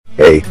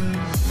Hey,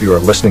 you are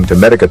listening to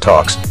Medica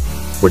Talks,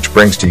 which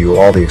brings to you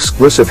all the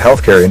exclusive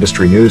healthcare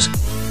industry news,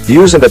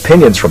 views, and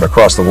opinions from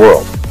across the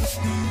world.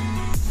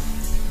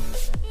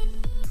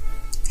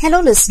 Hello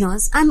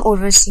listeners, I'm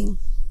Urvashi.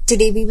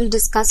 Today we will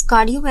discuss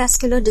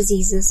cardiovascular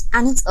diseases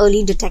and its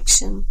early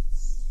detection.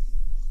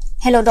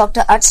 Hello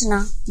Dr.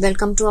 Archana,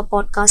 welcome to our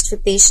podcast for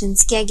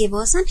patients,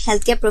 caregivers and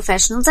healthcare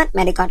professionals at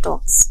Medica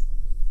Talks.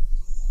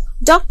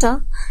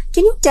 Doctor,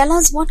 can you tell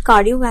us what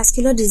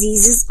cardiovascular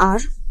diseases are?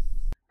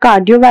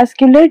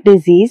 Cardiovascular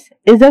disease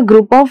is a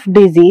group of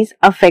disease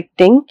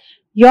affecting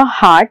your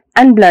heart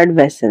and blood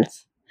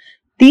vessels.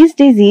 These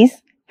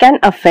diseases can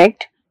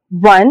affect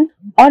one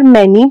or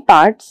many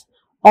parts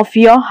of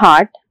your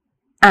heart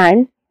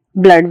and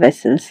blood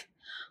vessels.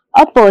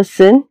 A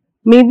person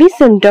may be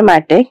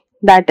symptomatic,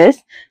 that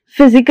is,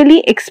 physically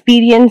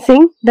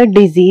experiencing the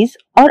disease,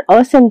 or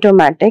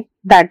asymptomatic,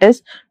 that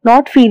is,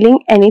 not feeling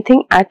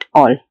anything at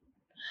all.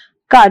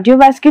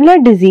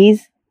 Cardiovascular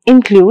disease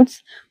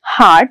includes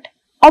heart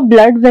or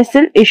blood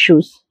vessel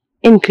issues,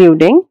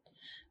 including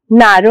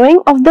narrowing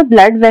of the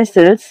blood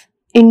vessels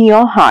in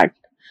your heart,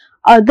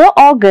 other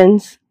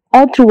organs,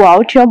 or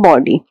throughout your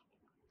body.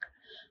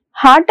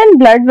 Heart and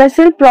blood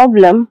vessel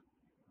problems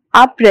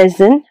are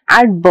present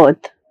at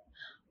birth.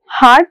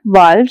 Heart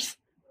valves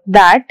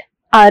that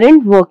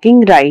aren't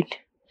working right.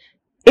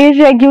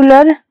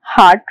 Irregular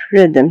heart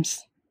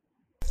rhythms.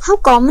 How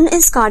common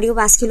is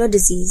cardiovascular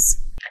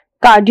disease?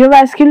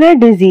 Cardiovascular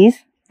disease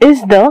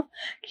is the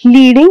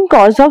leading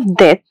cause of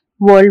death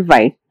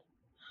worldwide.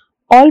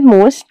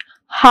 Almost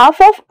half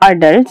of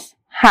adults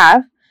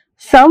have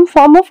some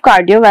form of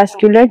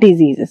cardiovascular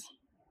diseases.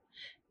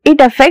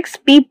 It affects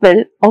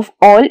people of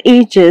all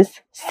ages,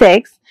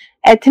 sex,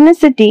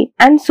 ethnicity,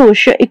 and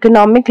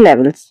socio-economic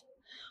levels.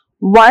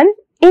 1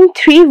 in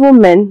 3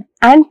 women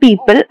and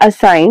people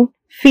assigned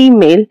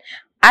female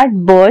at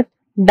birth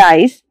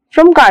dies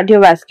from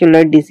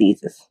cardiovascular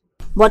diseases.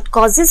 What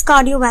causes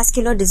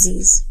cardiovascular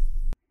disease?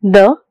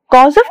 The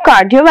cause of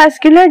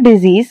cardiovascular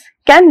disease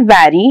can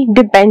vary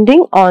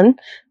depending on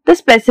the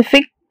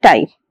specific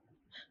type.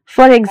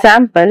 For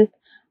example,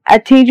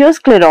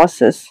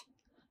 atherosclerosis,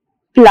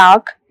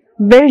 plaque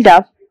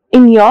buildup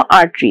in your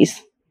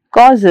arteries,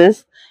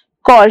 causes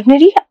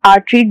coronary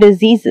artery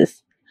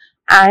diseases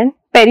and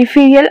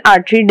peripheral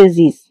artery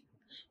disease.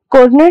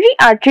 Coronary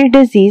artery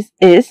disease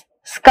is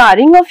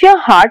scarring of your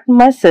heart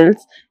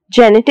muscles,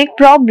 genetic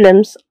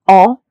problems,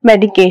 or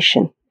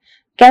medication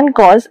can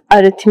cause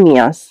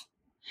arrhythmias.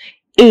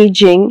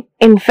 Aging,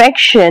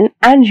 infection,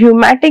 and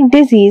rheumatic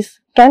disease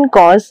can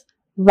cause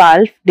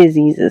valve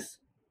diseases.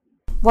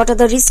 What are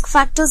the risk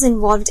factors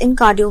involved in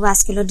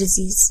cardiovascular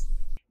disease?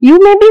 You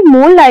may be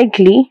more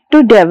likely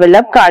to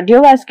develop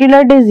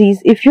cardiovascular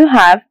disease if you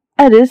have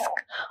a risk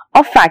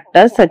of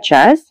factors such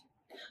as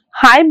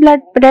high blood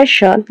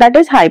pressure, that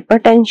is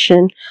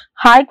hypertension,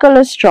 high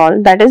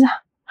cholesterol, that is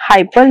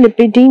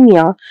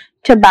hyperlipidemia,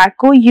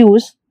 tobacco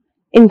use,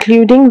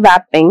 including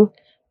vaping,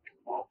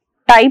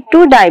 type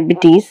 2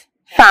 diabetes,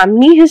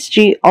 family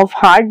history of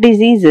heart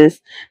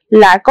diseases,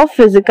 lack of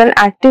physical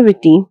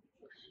activity,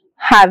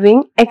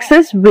 having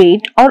excess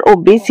weight or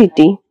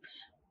obesity,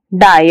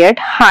 diet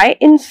high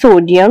in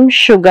sodium,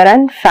 sugar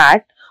and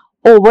fat,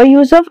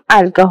 overuse of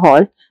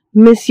alcohol,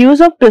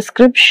 misuse of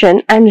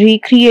prescription and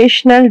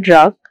recreational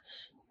drug,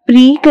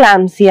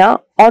 preeclampsia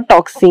or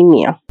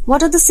toxemia.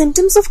 What are the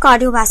symptoms of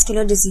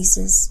cardiovascular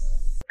diseases?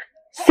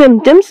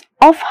 Symptoms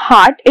of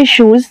heart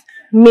issues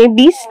may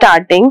be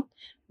starting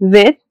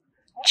with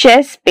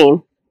chest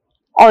pain,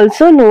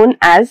 also known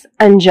as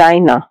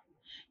angina.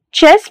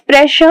 Chest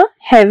pressure,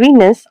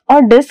 heaviness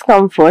or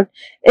discomfort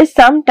is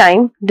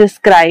sometimes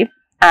described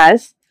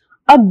as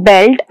a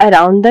belt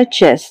around the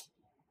chest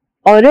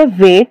or a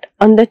weight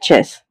on the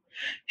chest.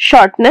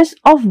 Shortness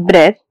of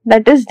breath,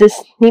 that is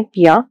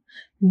dyspnea,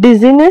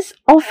 dizziness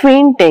or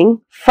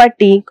fainting,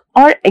 fatigue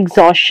or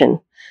exhaustion.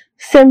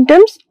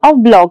 Symptoms of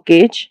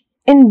blockage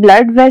in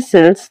blood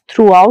vessels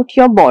throughout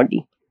your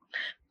body.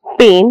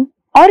 Pain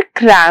or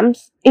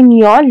cramps in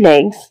your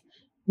legs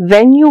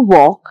when you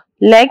walk,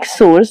 leg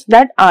sores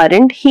that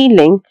aren't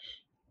healing,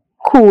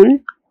 cool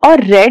or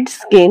red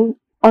skin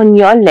on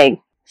your leg,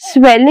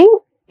 swelling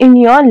in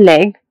your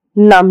leg,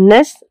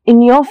 numbness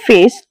in your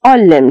face or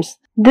limbs.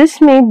 This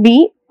may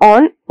be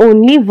on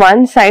only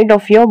one side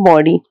of your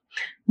body.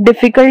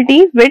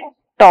 Difficulty with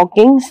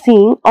talking,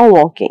 seeing or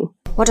walking.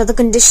 What are the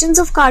conditions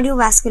of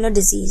cardiovascular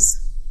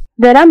disease?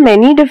 There are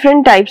many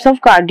different types of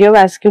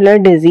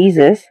cardiovascular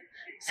diseases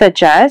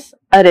such as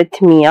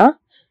arrhythmia,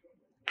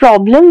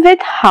 problem with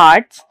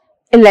heart's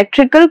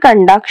electrical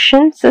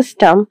conduction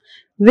system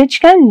which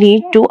can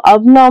lead to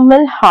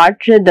abnormal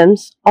heart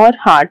rhythms or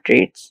heart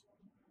rates,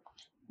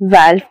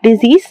 valve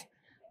disease,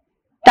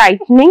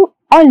 tightening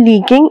or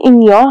leaking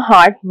in your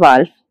heart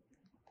valve,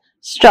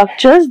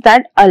 structures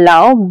that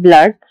allow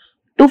blood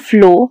to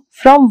flow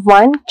from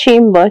one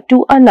chamber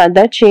to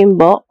another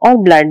chamber or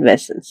blood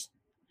vessels,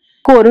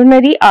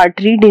 coronary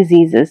artery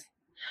diseases,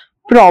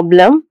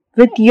 problem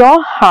with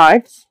your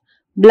heart's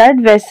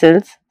blood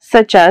vessels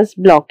such as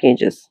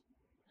blockages,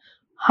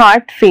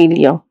 heart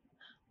failure,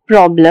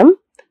 problem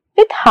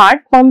with heart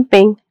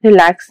pumping,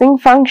 relaxing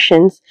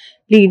functions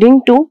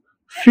leading to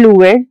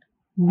fluid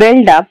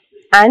buildup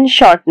and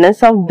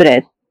shortness of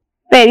breath.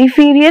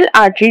 Peripheral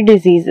artery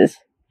diseases.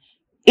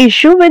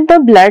 Issue with the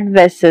blood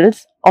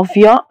vessels of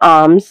your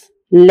arms,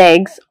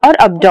 legs or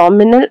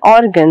abdominal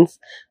organs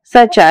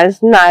such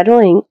as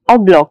narrowing or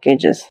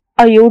blockages.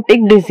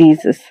 Aortic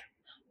diseases.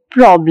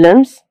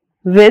 Problems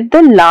with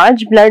the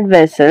large blood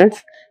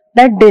vessels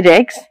that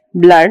directs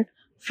blood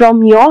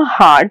from your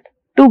heart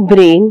to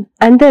brain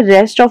and the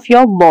rest of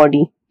your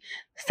body,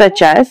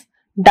 such as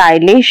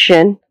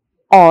dilation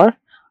or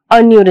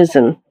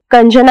aneurysm.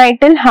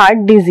 Congenital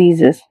heart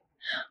diseases.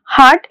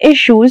 Heart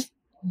issues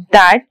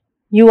that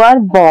you are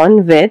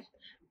born with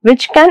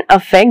which can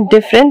affect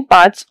different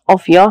parts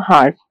of your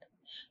heart.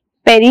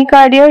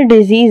 Pericardial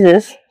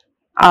diseases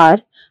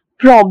are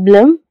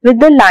problem with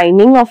the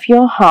lining of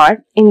your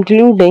heart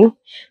including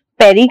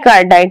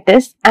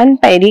pericarditis and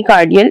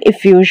pericardial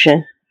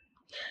effusion.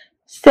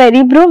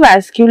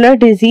 Cerebrovascular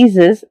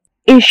diseases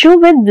issue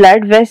with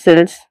blood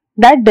vessels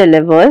that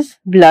delivers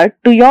blood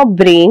to your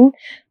brain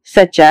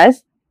such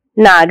as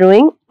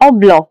narrowing or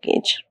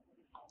blockage.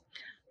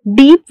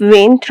 Deep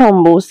vein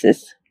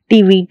thrombosis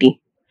 (DVT)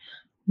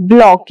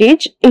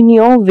 blockage in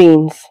your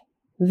veins,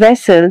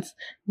 vessels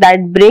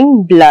that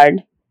bring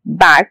blood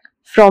back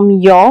from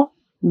your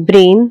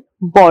brain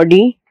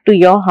body to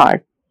your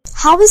heart.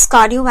 How is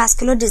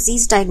cardiovascular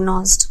disease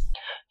diagnosed?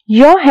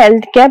 Your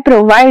healthcare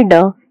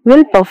provider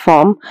will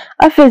perform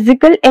a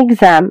physical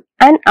exam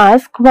and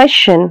ask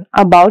questions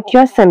about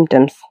your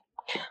symptoms,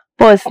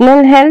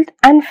 personal health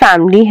and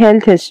family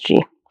health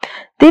history.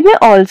 They may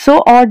also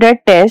order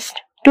tests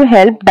to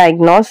help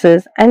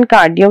diagnosis and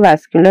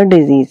cardiovascular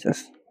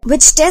diseases.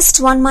 Which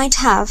test one might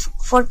have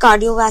for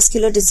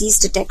cardiovascular disease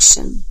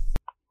detection?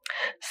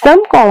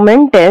 Some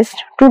common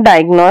tests to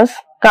diagnose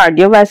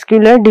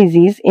cardiovascular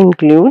disease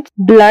include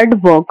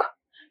blood work,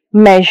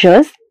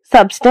 measures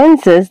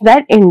substances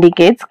that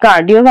indicates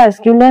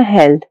cardiovascular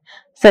health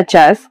such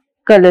as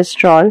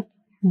cholesterol,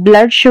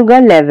 blood sugar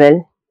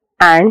level,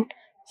 and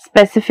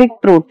specific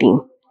protein.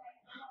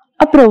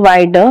 A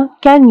provider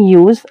can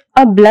use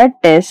a blood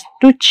test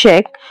to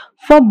check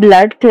for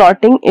blood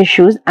clotting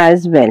issues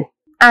as well.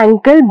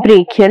 Ankle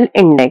brachial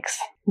index,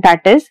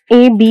 that is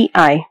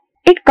ABI.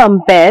 It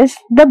compares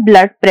the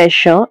blood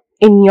pressure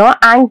in your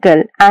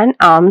ankle and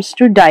arms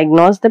to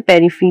diagnose the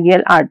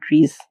peripheral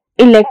arteries.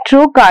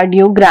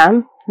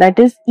 Electrocardiogram, that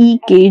is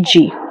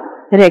EKG,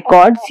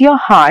 records your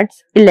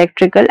heart's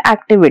electrical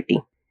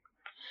activity.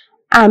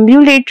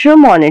 Ambulatory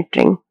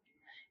monitoring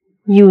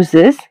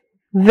uses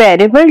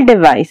wearable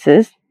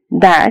devices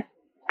that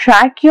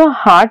track your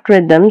heart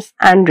rhythms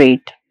and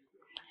rate.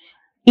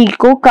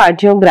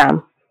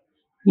 Echocardiogram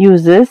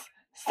uses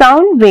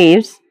sound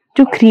waves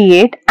to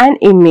create an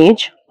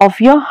image of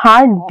your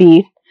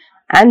heartbeat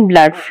and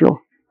blood flow.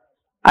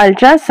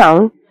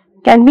 Ultrasound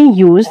can be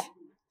used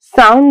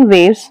sound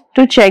waves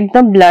to check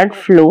the blood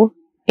flow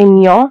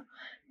in your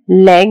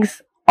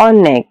legs or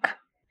neck.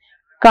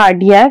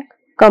 Cardiac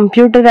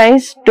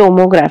computerized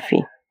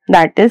tomography,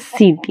 that is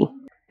CT.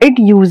 It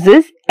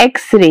uses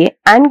X-ray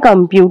and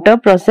computer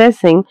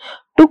processing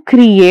to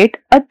create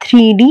a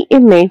 3D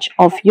image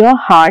of your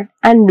heart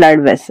and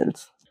blood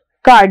vessels.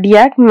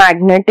 Cardiac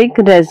magnetic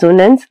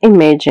resonance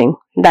imaging,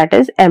 that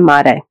is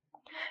MRI.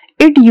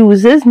 It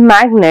uses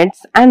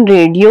magnets and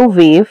radio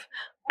wave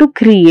to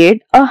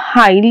create a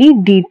highly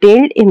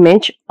detailed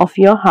image of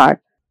your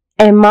heart.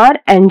 MR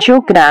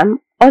angiogram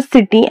or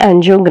CT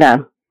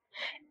angiogram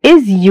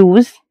is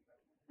used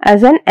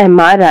as an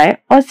MRI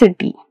or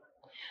CT,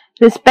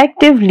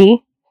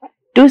 respectively,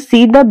 to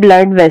see the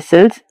blood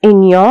vessels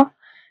in your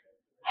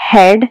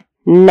head,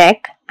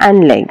 neck,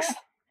 and legs.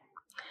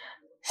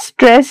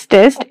 Stress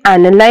test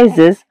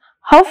analyzes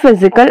how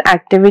physical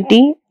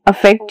activity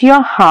affects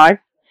your heart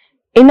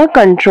in a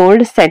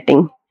controlled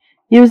setting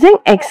using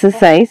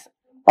exercise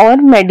or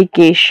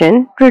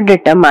medication to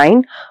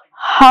determine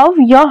how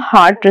your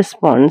heart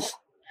responds.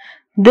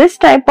 This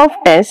type of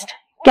test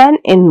can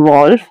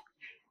involve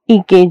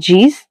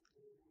EKGs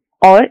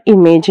or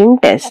imaging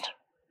test.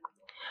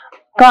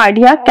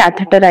 Cardiac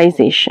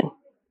catheterization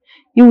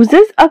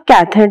uses a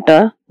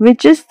catheter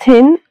which is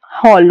thin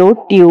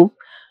hollow tube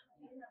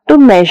to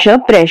measure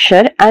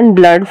pressure and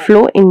blood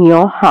flow in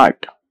your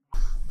heart.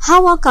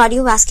 How are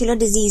cardiovascular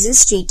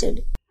diseases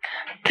treated?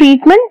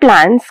 Treatment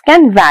plans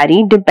can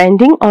vary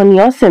depending on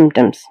your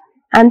symptoms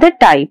and the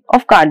type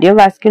of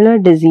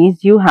cardiovascular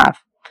disease you have.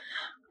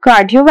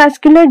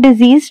 Cardiovascular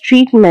disease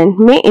treatment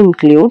may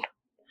include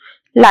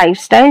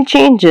lifestyle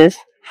changes,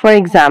 for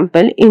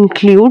example,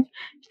 include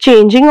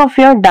changing of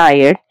your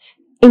diet,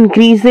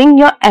 increasing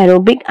your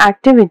aerobic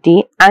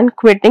activity, and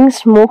quitting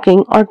smoking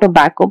or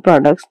tobacco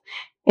products,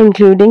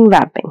 including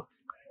vaping.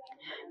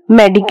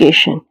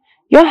 Medication.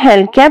 Your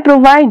healthcare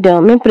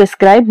provider may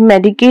prescribe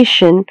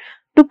medication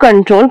to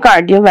control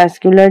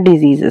cardiovascular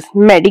diseases.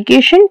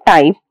 Medication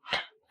type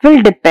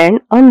will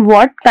depend on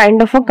what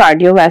kind of a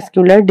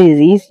cardiovascular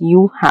disease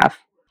you have.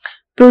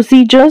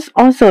 Procedures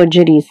or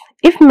surgeries.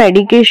 If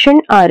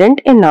medication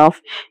aren't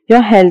enough,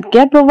 your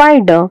healthcare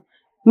provider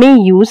may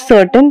use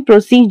certain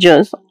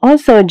procedures or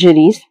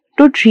surgeries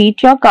to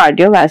treat your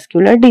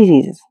cardiovascular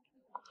diseases.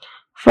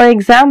 For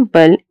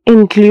example,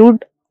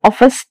 include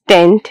of a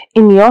stent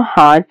in your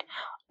heart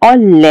or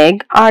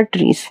leg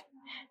arteries,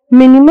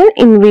 minimal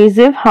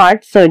invasive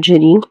heart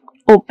surgery,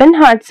 open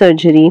heart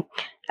surgery,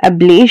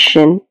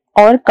 ablation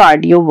or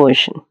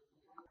cardioversion.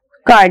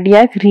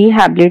 Cardiac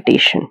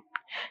rehabilitation.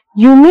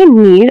 You may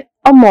need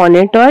a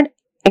monitored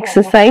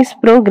exercise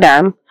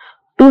program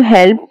to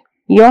help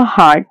your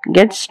heart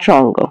get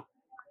stronger.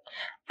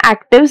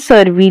 Active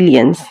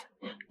surveillance.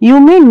 You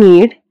may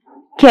need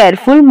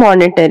careful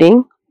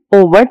monitoring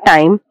over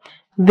time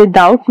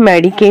without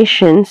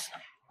medications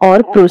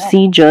or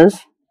procedures.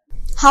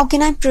 How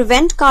can I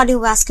prevent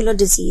cardiovascular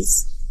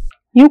disease?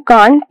 You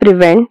can't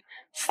prevent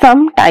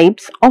some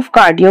types of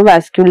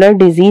cardiovascular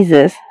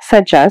diseases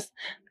such as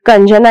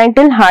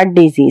congenital heart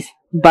disease,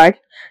 but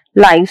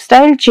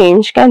lifestyle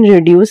change can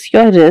reduce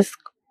your risk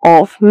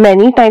of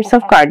many types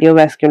of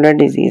cardiovascular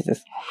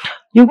diseases.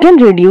 You can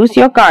reduce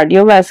your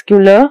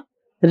cardiovascular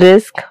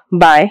risk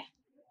by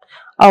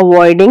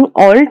avoiding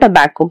all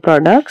tobacco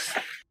products,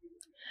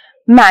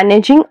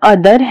 managing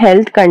other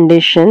health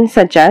conditions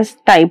such as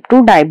type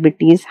 2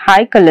 diabetes,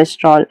 high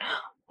cholesterol,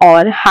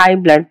 or high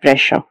blood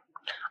pressure,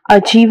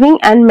 achieving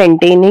and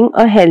maintaining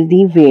a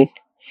healthy weight,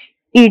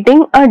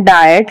 eating a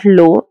diet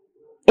low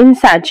in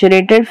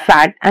saturated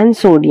fat and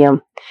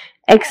sodium,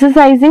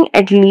 exercising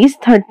at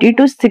least 30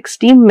 to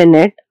 60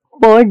 minutes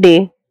per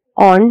day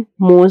on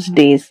most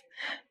days,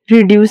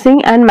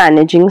 reducing and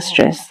managing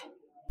stress.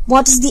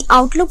 What is the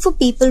outlook for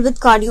people with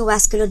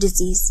cardiovascular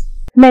disease?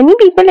 Many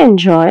people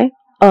enjoy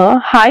a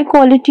high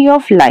quality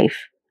of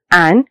life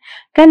and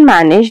can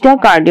manage their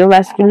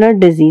cardiovascular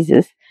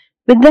diseases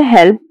with the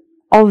help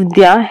of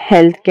their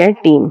healthcare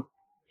team.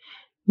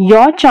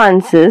 Your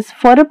chances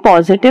for a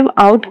positive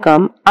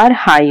outcome are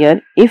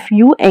higher if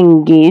you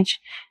engage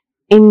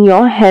in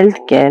your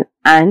healthcare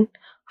and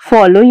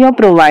follow your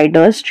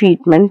provider's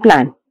treatment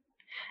plan.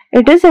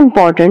 It is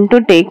important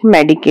to take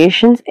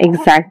medications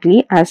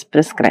exactly as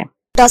prescribed.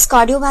 Does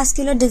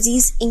cardiovascular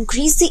disease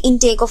increase the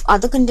intake of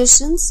other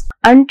conditions?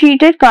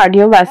 Untreated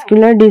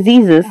cardiovascular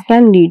diseases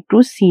can lead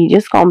to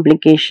serious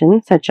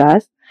complications such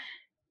as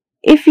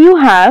if you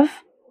have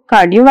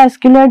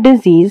cardiovascular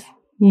disease,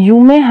 you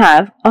may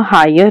have a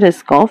higher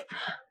risk of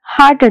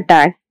heart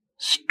attack,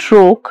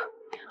 stroke,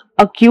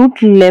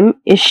 acute limb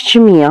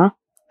ischemia,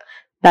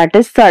 that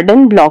is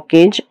sudden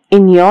blockage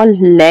in your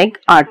leg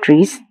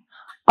arteries,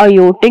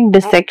 aortic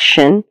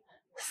dissection,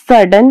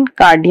 sudden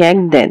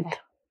cardiac death.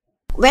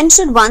 When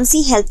should one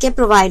see healthcare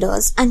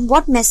providers and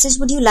what message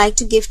would you like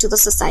to give to the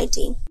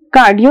society?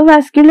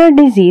 Cardiovascular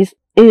disease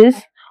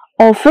is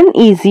often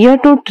easier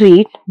to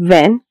treat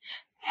when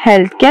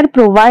healthcare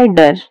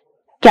providers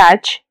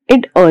catch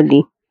it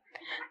early.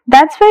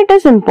 That's why it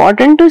is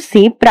important to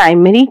see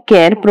primary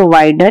care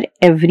provider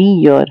every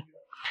year.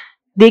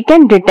 They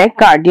can detect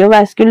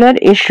cardiovascular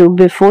issue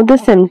before the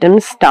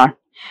symptoms start.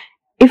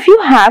 If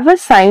you have a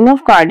sign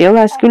of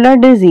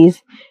cardiovascular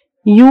disease,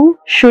 you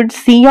should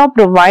see your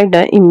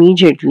provider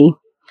immediately.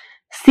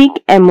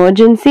 Seek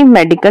emergency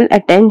medical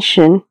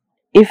attention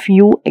if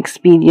you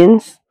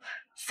experience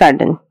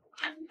sudden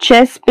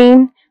chest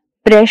pain,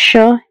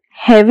 pressure,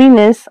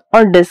 heaviness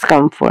or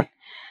discomfort,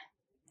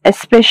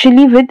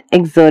 especially with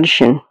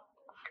exertion,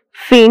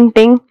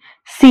 fainting,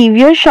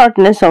 severe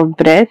shortness of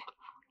breath,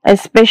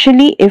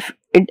 especially if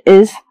it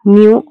is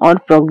new or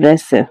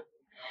progressive,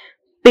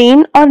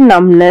 pain or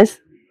numbness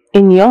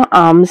in your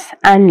arms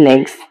and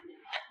legs,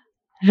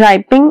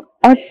 ripping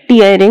or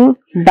tearing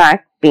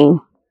back pain.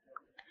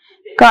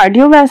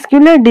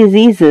 Cardiovascular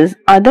diseases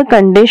are the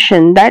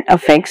condition that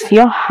affects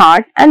your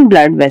heart and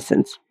blood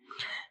vessels.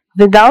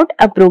 Without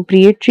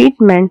appropriate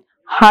treatment,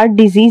 heart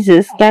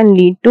diseases can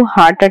lead to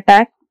heart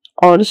attack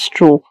or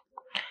stroke.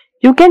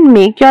 You can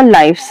make your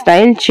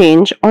lifestyle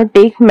change or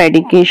take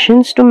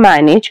medications to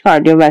manage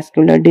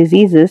cardiovascular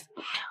diseases.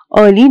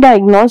 Early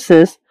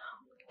diagnosis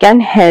can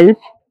help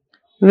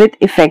with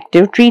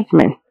effective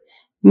treatment.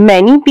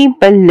 Many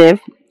people live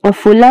a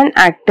full and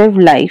active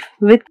life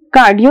with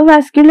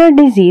cardiovascular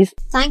disease.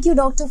 Thank you,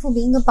 doctor, for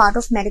being a part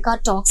of Medica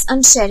Talks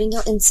and sharing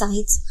your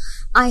insights.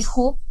 I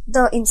hope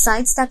the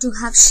insights that you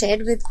have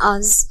shared with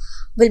us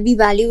will be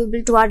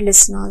valuable to our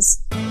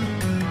listeners.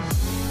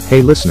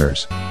 Hey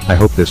listeners, I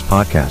hope this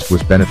podcast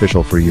was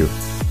beneficial for you.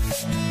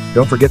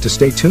 Don't forget to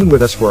stay tuned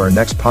with us for our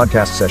next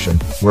podcast session,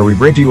 where we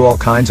bring to you all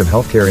kinds of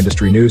healthcare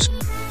industry news,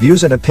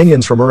 views and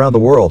opinions from around the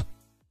world.